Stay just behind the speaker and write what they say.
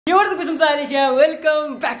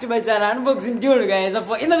Welcome back to my channel Unboxing Dude guys.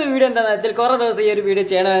 So in this video എന്താണെന്ന് കുറേ ദിവസം ഈ ഒരു വീഡിയോ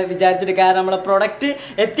ചെയ്യണം വിചാരിച്ചിട്ട് കാരണം നമ്മളെ പ്രൊഡക്റ്റ്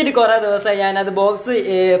എത്തിയിട്ട് കുറേ ദിവസമായി ഞാൻ അത് ബോക്സ്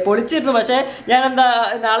പൊളിച്ചിരുന്നു പക്ഷേ ഞാൻ എന്താ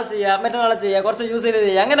നാളെ ചെയ്യാം മറ്റന്നാളെ ചെയ്യാം കുറച്ച് യൂസ് ചെയ്ത്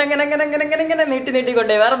ചെയ്യാം അങ്ങനെ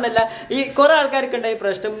നീട്ടിക്കൊണ്ടേ വേറെ ഒന്നല്ല ഈ കുറേ ആൾക്കാർക്ക് ഉണ്ടായി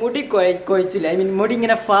പ്രശ്നം മുടി കൊഴിച്ചില്ല ഐ മീൻ മുടി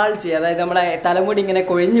ഇങ്ങനെ ഫാൾ ചെയ്യുക അതായത് നമ്മളെ തലമുടി ഇങ്ങനെ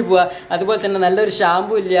കൊഴിഞ്ഞു പോവുക അതുപോലെ തന്നെ നല്ലൊരു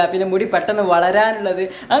ഷാമ്പു ഇല്ല പിന്നെ മുടി പെട്ടെന്ന് വളരാനുള്ളത്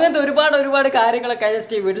അങ്ങനത്തെ ഒരുപാട് കാര്യങ്ങളൊക്കെ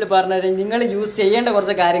ജസ്റ്റ് ഈ വീട്ടിൽ പറഞ്ഞുതരാം നിങ്ങൾ യൂസ് ചെയ്യേണ്ട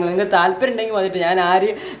കുറച്ച് കാര്യങ്ങൾ നിങ്ങൾ താല്പര്യം ഉണ്ടെങ്കിൽ വന്നിട്ട് ഞാൻ ആര്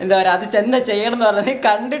എന്താ പറയുക അത് ചെന്ന ചെയ്യണം എന്ന് പറഞ്ഞത്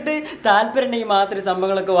കണ്ടിട്ട് താല്പര്യം ഉണ്ടെങ്കിൽ മാത്രമേ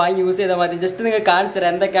സംഭവങ്ങളൊക്കെ വാങ്ങി യൂസ് ചെയ്താൽ മതി ജസ്റ്റ് നിങ്ങൾ കാണിച്ചുതരാം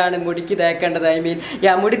എന്തൊക്കെയാണ് മുടിക്ക് തേക്കേണ്ടത് ഐ മീൻ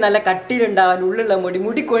മുടി നല്ല കട്ടിയിലുണ്ടാവാൻ ഉള്ളിലുള്ള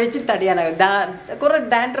മുടി കൊഴിച്ചിട്ട് തടിയാനാകും കുറേ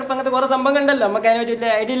ഡാൻഡ്രഫ് അങ്ങനത്തെ കുറേ സംഭവങ്ങളുണ്ടല്ലോ നമുക്ക് അതിനെ പറ്റി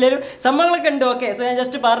ഐഡിയ ഇല്ലൊരു സംഭവങ്ങളൊക്കെ ഉണ്ട് ഓക്കെ സോ ഞാൻ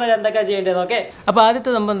ജസ്റ്റ് പറഞ്ഞുതരാം എന്തൊക്കെയാണ് ചെയ്യേണ്ടത് ഓക്കെ അപ്പോൾ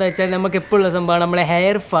ആദ്യത്തെ സംഭവം എന്താ വെച്ചാൽ നമുക്ക് എപ്പോഴുള്ള സംഭവമാണ് നമ്മളെ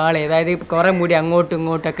ഹെയർ ഫാൾ അതായത് കുറേ മുടി അങ്ങോട്ടും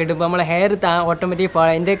ഇങ്ങോട്ടൊക്കെ ഇടുമ്പോൾ നമ്മളെ ഹെയർ ഓട്ടോമാറ്റിക് ഫാൾ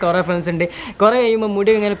എൻ്റെ കുറേ ഫ്രണ്ട്സ് ഉണ്ട് കുറേ കഴിയുമ്പോൾ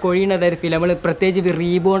മുടി ഇങ്ങനെ കൊഴിയണതായത് ഫീൽ നമ്മൾ പ്രത്യേകിച്ച്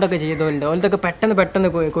റീബോണ്ടൊക്കെ ചെയ്തോലുണ്ട് ഓലത്തൊക്കെ പെട്ടെന്ന്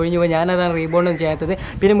കൊഴിഞ്ഞു പോയി ഞാനതാണ് റീബോണ്ടൊന്നും ചെയ്യാത്തത്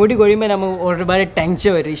പിന്നെ മുടി കൊഴിയുമ്പോൾ നമ്മൾ ഒരുപാട്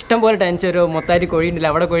ടെൻഷൻ വരും ഇഷ്ടംപോലെ ടെൻഷൻ വരും മൊത്തമായിട്ട്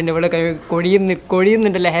കൊഴിയുന്നില്ല അവിടെ കൊഴിയുന്നുണ്ട് ഇവിടെ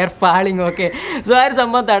കൊഴിയുന്നുണ്ടല്ലോ ഹെയർ ഫാളിങ് ഓക്കെ സോ ആ ഒരു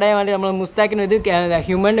സംഭവം തടയാൻ വേണ്ടി നമ്മൾ മുസ്താക്കിന് ഇത്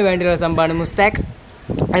ഹ്യൂമണിന് വേണ്ടിയുള്ള സംഭവമാണ് മുസ്താക്ക്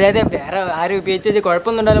അതായത് വേറെ ആരും ഉപയോഗിച്ച്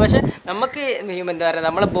കുഴപ്പമൊന്നും ഉണ്ടാവില്ല പക്ഷേ നമുക്ക് എന്താ പറയുക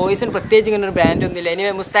നമ്മളെ ബോയ്സിന് പ്രത്യേകിച്ച് ഇങ്ങനെ ഒരു ബ്രാൻഡ് ഒന്നുമില്ല ഇനി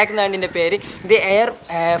മുസ്താക്ക് എന്നാണ് ഇതിൻ്റെ പേര് ഇത്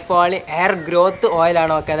ഹെയർ ഗ്രോത്ത്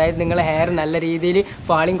ഓയിലാണ് ഒക്കെ അതായത് നിങ്ങളെ ഹെയർ നല്ല രീതിയിൽ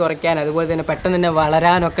ഫാളിങ് കുറയ്ക്കാൻ അതുപോലെ തന്നെ പെട്ടെന്ന് തന്നെ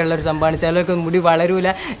വളരാനൊക്കെ ഉള്ളൊരു സംഭവമാണ് ചിലർക്ക് മുടി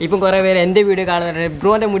വളരൂല ഇപ്പം കുറേ പേര് എൻ്റെ വീഡിയോ കാണുന്നുണ്ട്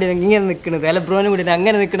ബ്രോൻ്റെ മുടി ഇങ്ങനെ നിൽക്കുന്നത് അല്ല ബ്രോൻ്റെ മുടി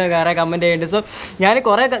അങ്ങനെ നിൽക്കുന്നത് വേറെ കമൻറ്റ് ചെയ്യുന്നുണ്ട് സോ ഞാൻ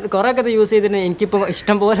കുറേയൊക്കെ അത് യൂസ് ചെയ്തിട്ട് എനിക്കിപ്പോൾ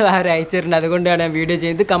ഇഷ്ടംപോലെ വേറെ അയച്ചിട്ടുണ്ട് അതുകൊണ്ടാണ് ഞാൻ വീഡിയോ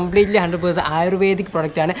ചെയ്യുന്നത് ഇത് കംപ്ലീറ്റ്ലി 100% ആയുർവേദിക്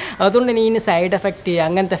പ്രൊഡക്റ്റാണ് അതുകൊണ്ട് തന്നെ ഇതിന് സൈഡ് എഫക്റ്റ്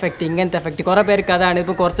അങ്ങനത്തെ എഫക്റ്റ് കുറേ പേർക്ക് അതാണ്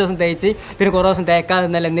ഇപ്പോൾ കുറച്ച് ദിവസം തേച്ച് പിന്നെ കുറേ ദിവസം തേക്കാതെ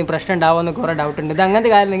നിന്നാൽ എന്തെങ്കിലും പ്രശ്നം ഉണ്ടാവുമെന്ന് കുറേ ഡൗട്ട് ഉണ്ട് ഇത്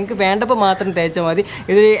അങ്ങനത്തെ കാര്യം നിങ്ങൾക്ക് വേണ്ടപ്പോൾ മാത്രം തേച്ചാൽ മതി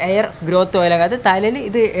ഇതൊരു ഹെയർ ഗ്രോത്ത് ഓയിലാണ് അത് തലയിൽ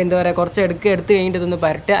ഇത് എന്താ പറയുക കുറച്ച് എടുത്ത് കഴിഞ്ഞിട്ട് ഇതൊന്ന്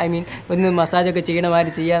പരട്ട് ഐ മീൻ ഒന്ന് മസാജൊക്കെ ചെയ്യണ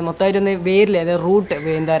മാതിരി ചെയ്യുക മൊത്തമായിട്ടൊന്ന് വേരില്ല അതായത് റൂട്ട്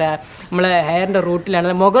എന്താ പറയുക നമ്മളെ ഹെയറിൻ്റെ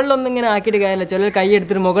റൂട്ടിലാണ് മുകളിലൊന്നും ഇങ്ങനെ ആക്കിയിട്ട് കാര്യമില്ല ചിലർ കൈ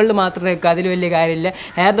എടുത്തിട്ട് മുകളിൽ മാത്രം വെക്കുക അതിൽ വലിയ കാര്യമില്ല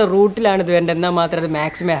ഹെയറിൻ്റെ റൂട്ടിലാണ് ഇത് വേണ്ടത് എന്നാൽ മാത്രമേ അത്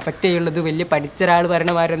മാക്സിമം എഫക്റ്റ് ചെയ്യുള്ളൂ ഇത് വലിയ പഠിച്ച ഒരാൾ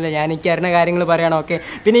പറയണ മാതിരിയല്ല ഞാൻ എനിക്ക് അറിയുന്ന കാര്യങ്ങൾ പറയണം ഓക്കെ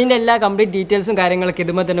പിന്നെ ഇതിൻ്റെ എല്ലാ കംപ്ലീറ്റ് ഡീറ്റെയിൽസും കാര്യങ്ങളൊക്കെ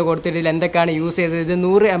ഇതുമ്പോൾ തന്നെ കൊടുത്തിട്ടില്ല എന്തൊക്കെയാണ് യൂസ് ചെയ്തത് ഇത്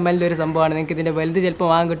 100 ml ഒരു സംഭവമാണ് നിങ്ങൾക്ക് ഇതിൻ്റെ വലുത് ചിലപ്പോൾ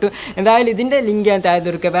വാങ്ങാൻ കിട്ടും എന്തായാലും ഇതിൻ്റെ ലിങ്ക് ഞാൻ താഴെ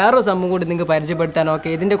കൊടുക്കുക വേറൊരു സംഭവം കൂടി നിങ്ങൾക്ക് പരിചയപ്പെടുത്താൻ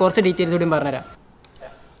ഓക്കെ ഇതിൻ്റെ കുറച്ച് ഡീറ്റെയിൽസ് കൂടി പറഞ്ഞുതരാം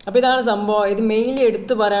അപ്പോൾ ഇതാണ് സംഭവം ഇത് മെയിൻലി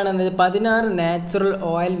എടുത്ത് പറയുകയാണെന്നത് 16 നാച്ചുറൽ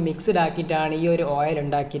ഓയിൽ മിക്സ്ഡ് ആക്കിയിട്ടാണ് ഈ ഒരു ഓയിൽ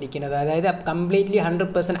ഉണ്ടാക്കിയിരിക്കുന്നത് അതായത് കംപ്ലീറ്റ്ലി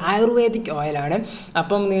 100% ആയുർവേദിക് ഓയിലാണ്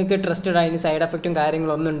അപ്പം നിങ്ങൾക്ക് ട്രസ്റ്റഡ് അതിന് സൈഡ് എഫക്റ്റും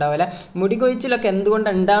കാര്യങ്ങളൊന്നും ഉണ്ടാവില്ല മുടി കൊഴിച്ചിലൊക്കെ എന്തുകൊണ്ട്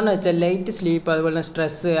ഉണ്ടാവുമെന്ന് വെച്ചാൽ ലൈറ്റ് സ്ലീപ്പ് അതുപോലെ തന്നെ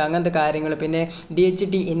സ്ട്രെസ്സ് അങ്ങനത്തെ കാര്യങ്ങൾ പിന്നെ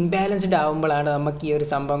DHT ഇൻബാലൻസ്ഡ് ആകുമ്പോഴാണ് നമുക്ക് ഈ ഒരു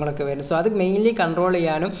സംഭവങ്ങളൊക്കെ വരുന്നത് സോ അത് മെയിൻലി കൺട്രോൾ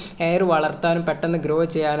ചെയ്യാനും ഹെയർ വളർത്താനും പെട്ടെന്ന് ഗ്രോ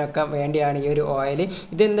ചെയ്യാനൊക്കെ വേണ്ടിയാണ് ഈ ഒരു ഓയിൽ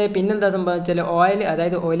പിന്നെന്താ സംഭവിച്ചാൽ ഓയിൽ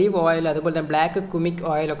അതായത് ഒലീവ് ഓയിൽ അതുപോലെ തന്നെ ബ്ലാക്ക് കുമിക്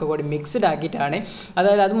ഓയിൽ ഒക്കെ കൂടി മിക്സ്ഡ് ആക്കിയിട്ടാണ്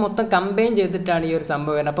അതായത് അത് മൊത്തം കമ്പൈൻ ചെയ്തിട്ടാണ് ഈ ഒരു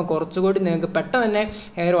സംഭവം വരുന്നത് അപ്പം കുറച്ചുകൂടി നിങ്ങൾക്ക് പെട്ടെന്ന് തന്നെ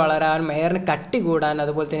ഹെയർ വളരാനും ഹെയറിന് കട്ടി കൂടാനും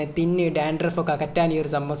അതുപോലെ തന്നെ തിന്നി ഡാൻഡ്രഫ് ഒക്കെ അകറ്റാൻ ഈ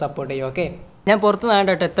ഒരു സംഭവം സപ്പോർട്ട് ചെയ്യും ഓക്കെ ഞാൻ പുറത്ത്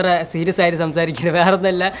നാണ്ടോട്ടെ എത്ര സീരിയസ് ആയിട്ട് സംസാരിക്കുന്നത് വേറെ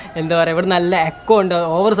ഒന്നല്ല എന്താ പറയുക ഇവിടെ നല്ല എക്കോ ഉണ്ട്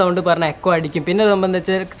ഓവർ സൗണ്ട് പറഞ്ഞാൽ എക്കോ അടിക്കും പിന്നെ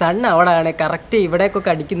സംബന്ധിച്ച് സണ്ണ് അവിടെയാണ് കറക്റ്റ് ഇവിടേക്കൊക്കെ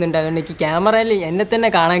അടിക്കുന്നുണ്ട് അതുകൊണ്ട് എനിക്ക് ക്യാമറയിൽ എന്നെ തന്നെ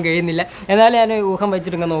കാണാൻ കഴിയുന്നില്ല എന്നാലും ഞാൻ ഊഹം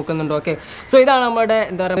വെച്ചിട്ട് നോക്കുന്നുണ്ട് ഓക്കെ സോ ഇതാണ് നമ്മുടെ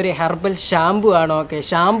എന്താ പറയുക ഒരു ഹെർബൽ ഷാമ്പു ആണ് ഓക്കെ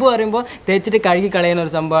ഷാമ്പു പറയുമ്പോൾ തേച്ചിട്ട് കഴുകി കളയുന്ന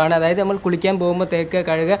ഒരു സംഭവമാണ് അതായത് നമ്മൾ കുളിക്കാൻ പോകുമ്പോൾ തേക്കുക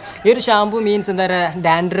കഴുകുക ഈ ഒരു ഷാമ്പു മീൻസ് എന്താ പറയുക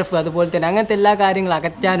ഡാൻഡ്രഫ് അതുപോലെ തന്നെ അങ്ങനത്തെ എല്ലാ കാര്യങ്ങളും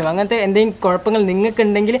അകറ്റാനും അങ്ങനത്തെ എന്തെങ്കിലും കുഴപ്പങ്ങൾ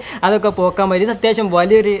നിങ്ങൾക്കുണ്ടെങ്കിൽ അതൊക്കെ പോക്കാൻ പറ്റും ഇത് അത്യാവശ്യം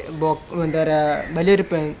വലിയൊരു എന്താ പറയുക വലിയൊരു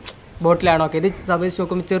ബോട്ടിലാണോ ഓക്കെ ഇത് സംബന്ധിച്ച്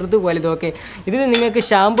നോക്കുമ്പോൾ ചെറുത് വലുതൊക്കെ ഇത് നിങ്ങൾക്ക്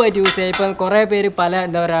ഷാമ്പു ആയിട്ട് യൂസ് ചെയ്യാം ഇപ്പം കുറേ പേര്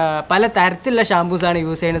എന്താ പറയുക പല തരത്തിലുള്ള ഷാമ്പൂസാണ്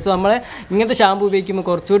യൂസ് ചെയ്യുന്നത് സോ നമ്മൾ ഇങ്ങനത്തെ ഷാമ്പു ഉപയോഗിക്കുമ്പോൾ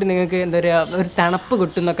കുറച്ചുകൂടി നിങ്ങൾക്ക് എന്താ പറയുക ഒരു തണുപ്പ്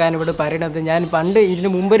കിട്ടുന്നൊക്കെയാണ് ഇവിടെ പറയുന്നത് ഞാൻ പണ്ട് ഇതിന്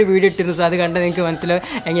മുമ്പ് ഒരു വീഡിയോ ഇട്ടിരുന്നു സോ അത് കണ്ട് നിങ്ങൾക്ക്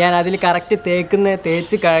മനസ്സിലാവും ഞാൻ അതിൽ കറക്റ്റ്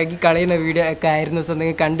തേച്ച് കഴുകി കളയുന്ന വീഡിയോ ഒക്കെ ആയിരുന്നു സോ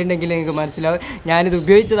നിങ്ങൾക്ക് കണ്ടിട്ടുണ്ടെങ്കിൽ നിങ്ങൾക്ക് മനസ്സിലാവും ഞാനിത്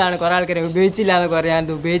ഉപയോഗിച്ചതാണ് കുറേ ആൾക്കാർ ഉപയോഗിച്ചില്ല എന്ന് പറയാം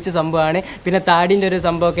ഞാനിത് ഉപയോഗിച്ച സംഭവമാണ് പിന്നെ താടിൻ്റെ ഒരു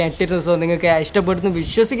സംഭവമൊക്കെ ഇട്ടിരുന്നു സോ നിങ്ങൾക്ക് ഇഷ്ടപ്പെടുന്നു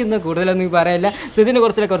വിശ്വസിക്കുന്നു കൂടുതലൊന്നും പറയില്ല സോ ഇതിനെ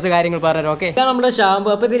കുറച്ച് കാര്യങ്ങൾ പറഞ്ഞു ഓക്കെ ഇതാണ് നമ്മുടെ ഷാമ്പു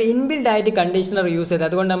അപ്പോൾ ഇതിൽ ഇൻബിൽഡ് ആയിട്ട് കണ്ടീഷണർ യൂസ് ചെയ്ത്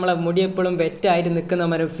അതുകൊണ്ട് നമ്മളെ മുടി എപ്പോഴും വെറ്റായിട്ട് നിൽക്കുന്ന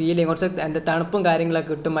ഒരു ഫീലിംഗ് കുറച്ച് എന്താ തണുപ്പും കാര്യങ്ങളൊക്കെ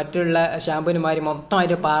കിട്ടും മറ്റുള്ള ഷാമ്പുവിനുമാരി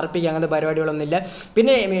മൊത്തമായിട്ട് പാർപ്പിക്കുക അങ്ങനത്തെ പരിപാടികളൊന്നുമില്ല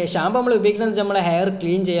പിന്നെ ഷാമ്പു നമ്മൾ ഉപയോഗിക്കുന്നത് നമ്മളെ ഹെയർ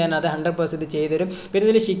ക്ലീൻ ചെയ്യാൻ അത് 100% ചെയ്തുതരും പിന്നെ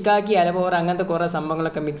ഇതിൽ ഷിക്കാക്കി അലപോറ അങ്ങനത്തെ കുറേ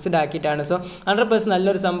സംഭവങ്ങളൊക്കെ മിക്സ്ഡ് ആക്കിയിട്ടാണ് സോ 100%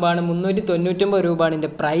 നല്ലൊരു സംഭവമാണ് 399 രൂപയാണ്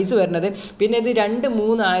ഇതിൻ്റെ പ്രൈസ് വരുന്നത് പിന്നെ ഇത്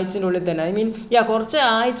 2-3 ആഴ്ചനുള്ളിൽ തന്നെ ഐ മീൻ കുറച്ച്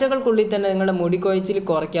ആഴ്ചകൾക്കുള്ളിൽ തന്നെ നിങ്ങളുടെ മുടി കൊഴിച്ചിൽ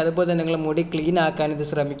കുറയ്ക്കുക അതുപോലെ തന്നെ നിങ്ങളുടെ മുടി ക്ലീൻ ആക്കാൻ ഇത്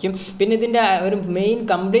ശ്രമിക്കും പിന്നെ ഇതിൻ്റെ ഒരു മെയിൻ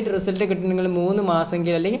കംപ്ലീറ്റ് റിസൾട്ട് കിട്ടണമെങ്കിൽ 3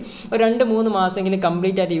 മാസമെങ്കിലും അല്ലെങ്കിൽ ഒരു 2-3 മാസമെങ്കിലും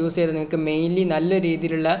കംപ്ലീറ്റ് ആയിട്ട് യൂസ് ചെയ്ത് നിങ്ങൾക്ക് മെയിൻലി നല്ല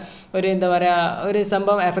രീതിയിലുള്ള ഒരു എന്താ പറയുക ഒരു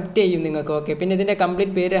സംഭവം എഫക്റ്റ് ചെയ്യും നിങ്ങൾക്ക്. ഓക്കെ, പിന്നെ ഇതിൻ്റെ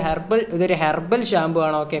കംപ്ലീറ്റ് പേര് ഹെർബൽ. ഇതൊരു ഹെർബൽ ഷാമ്പു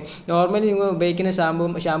ആണ്. ഓക്കെ, നോർമലി നിങ്ങൾ ഉപയോഗിക്കുന്ന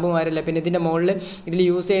ഷാമ്പുമാരല്ല. പിന്നെ ഇതിൻ്റെ മുകളിൽ ഇതിൽ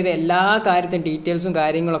യൂസ് ചെയ്ത എല്ലാ കാര്യത്തിനും ഡീറ്റെയിൽസും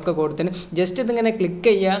കാര്യങ്ങളൊക്കെ കൊടുത്തിന്. ജസ്റ്റ് ഇതിങ്ങനെ ക്ലിക്ക്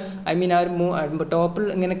ചെയ്യുക, ഐ മീൻ ആ ഒരു ടോപ്പിൽ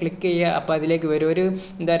ഇങ്ങനെ ക്ലിക്ക് ചെയ്യുക. അപ്പോൾ അതിലേക്ക് വരും ഒരു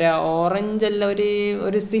എന്താ പറയുക ഓറഞ്ച് അല്ല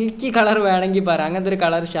ഒരു സിൽക്കി കളർ വേണമെങ്കിൽ പറയാം, അങ്ങനത്തെ ഒരു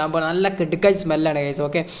കളർ ഷാമ്പു ആണ്. നല്ല കിടുക്കായി സ്മെല്ലാണ് ഗൈസ്.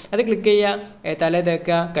 ഓക്കെ, അത് ക്ലിക്ക് ചെയ്യുക, തല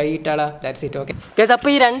തേക്കുക, കഴുകിയിട്ടാളാ, ദാറ്റ്സ് ഇറ്റ്. ഓക്കെ ഗൈസ്,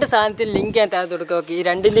 അപ്പോൾ ഈ 2 സാധനത്തിന് ലിങ്ക് ഞാൻ താഴത്ത് കൊടുക്കുക. ഓക്കെ, ഈ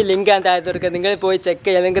 2ൻ്റെ ലിങ്ക് ഞാൻ താഴത്ത് കൊടുക്കുക. നിങ്ങൾ പോയി ചെക്ക്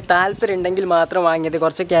ചെയ്യുക. നിങ്ങൾക്ക് താല്പര്യം ഉണ്ടെങ്കിൽ മാത്രം വാങ്ങിയത്.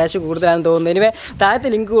 കുറച്ച് ക്യാഷ് കൂടുതലാണെന്ന് തോന്നുന്നു. എനിവേ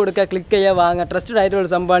താഴത്ത് ലിങ്ക് കൊടുക്കുക, ക്ലിക്ക് ചെയ്യുക, വാങ്ങുക. ട്രസ്റ്റഡ്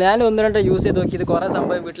ആയിട്ടുള്ള സംഭവമാണ്. ഞാൻ 1-2 യൂസ് ചെയ്ത് നോക്കിയത് കുറേ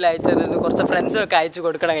സംഭവം വീട്ടിൽ അയച്ചു തരുന്നു. കുറച്ച് ഫ്രണ്ട്സൊക്കെ അയച്ചു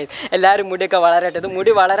കൊടുക്കണം ഗൈസ്. എല്ലാവരും മുടിയൊക്കെ വളരട്ടെ. ഇത്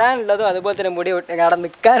മുടി വളരാനുള്ളതും അതുപോലെ തന്നെ മുടി അവിടെ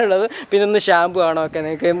നിൽക്കാനുള്ളതും പിന്നെ ഒന്ന് ഷാമ്പു ആണോ. ഒക്കെ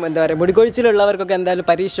നിങ്ങൾക്ക് എന്താ പറയുക മുടി കൊഴിച്ചിലുള്ളവർക്കൊക്കെ എന്തായാലും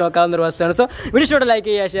പരീക്ഷ നോക്കാവുന്ന ഒരു വസ്തുവാണ്. സോ വീഡിയോ ലൈക്ക്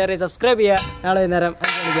ചെയ്യുക, ഷെയർ ചെയ്യുക, സബ്സ്ക്രൈബ് ചെയ്യുക. നാളെ വൈകുന്നേരം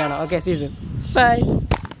 5 മണിക്കാണ്. Okay, see soon, by.